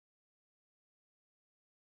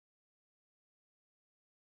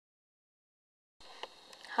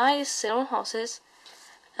hi, this is Sit on Horses,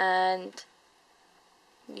 and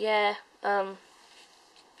yeah, I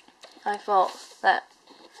thought that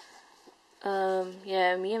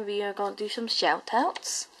yeah, me and Via are gonna do some shout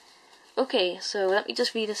outs. Okay, so let me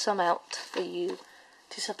just read some out for you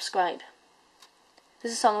to subscribe.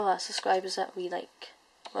 This is some of our subscribers that we like.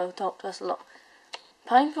 Well, talk to us a lot.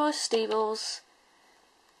 Pine Forest Stables,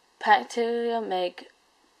 Bacteria Meg,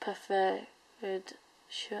 Preferred.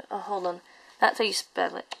 Oh, hold on. That's how you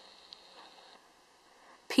spell it.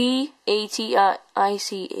 Patricia Meg Pfered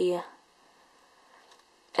Sehr.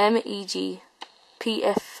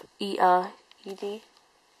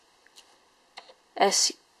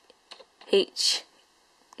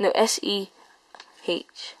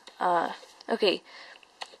 Okay.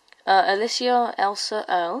 Alicia Elsa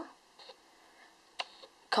Earl,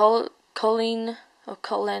 Colleen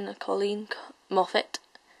Moffat,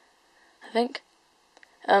 I think.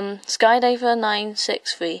 Skydiver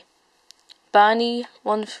 963, Barney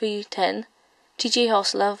 1310, TJ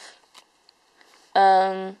Horselove,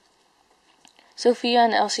 Sophia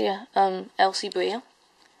and Elsie Breyer,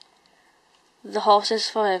 The Horses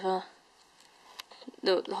Forever.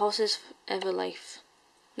 No, The Horses Ever Life.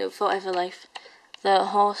 No, Forever Life. The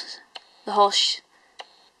Horseshoe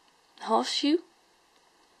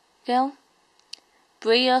Girl,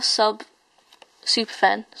 Breyer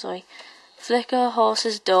Superfan, sorry. Flicker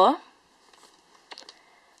Horse's Door.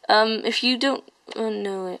 If you don't,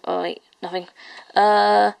 no, alright, nothing.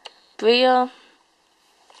 Breyer,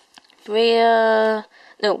 no,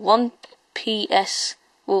 1PS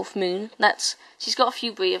Wolf Moon. She's got a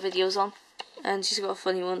few Breyer videos on, and she's got a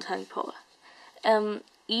funny one to Harry Potter.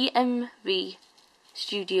 EMV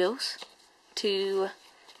Studios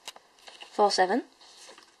 247.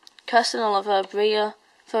 Kirsten Oliver, Breyer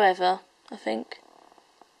Forever, I think.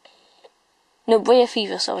 No, Breyer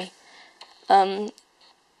Fever, sorry. Emma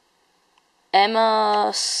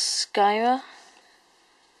Skyra.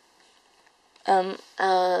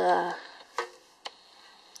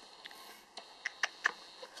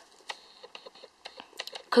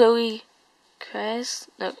 Chloe Krez.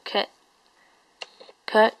 No, Kurt.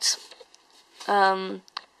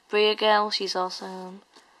 Breyer Girl, she's awesome.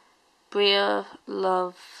 Breyer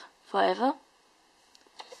Love Forever.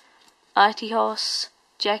 IT Horse.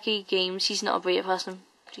 Jackie Games, she's not a Breyer person,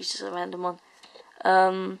 she's just a random one.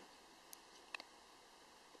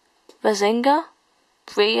 Bazinga,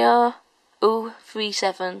 Breyer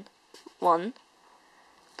 0371,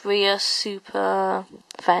 Breyer Super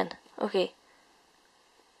Fan. Okay.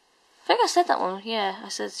 I think I said that one, yeah, I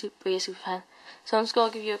said Breyer Super Fan. So I'm just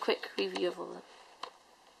gonna give you a quick review of all of them.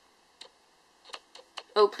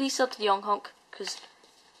 Oh, please sub to the Young Honk, because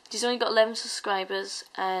she's only got 11 subscribers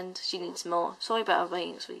and she needs more. Sorry about her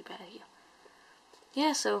writing, it's really bad here.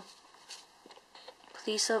 Yeah, so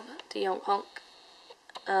please sub to Young Honk.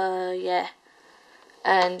 Yeah.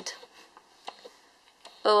 And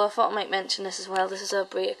oh, I thought I might mention this as well. This is a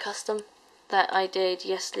Breyer custom that I did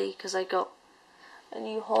yesterday because I got a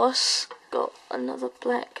new horse. Got another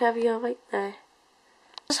black caviar right there.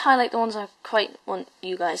 Just highlight the ones I quite want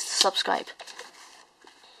you guys to subscribe.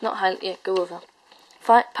 Not highlight, yeah, go over.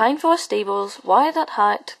 Pine Forest Stables, Why That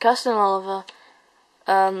Heart, Kirsten Oliver,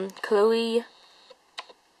 Chloe,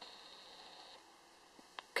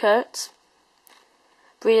 Kurt,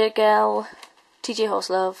 Breyer Girl, TJ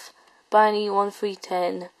Horselove, Barney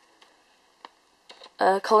 1310,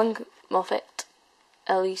 Colin Moffat,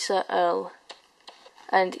 Elisa Earl,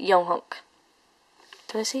 and Young Honk.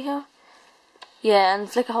 Did I see her? Yeah, and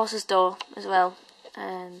Flicker Horse's Door as well.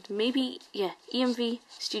 And maybe, yeah, EMV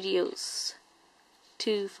Studios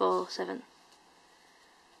 247.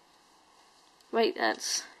 Right,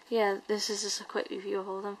 yeah, this is just a quick review of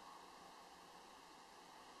all of them.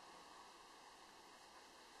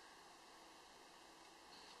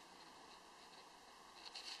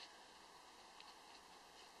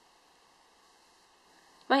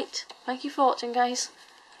 Right, thank you for watching, guys,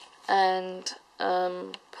 and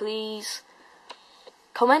please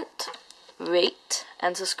comment, rate,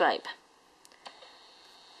 and subscribe.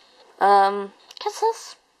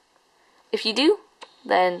 Kisses. If you do,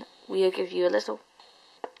 then we'll give you a little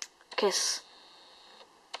kiss.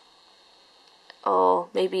 Or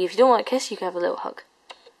maybe if you don't want a kiss, you can have a little hug.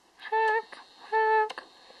 Hug, hug,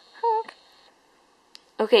 hug.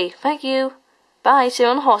 Okay, thank you. Bye. See you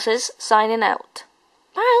on Horses, signing out.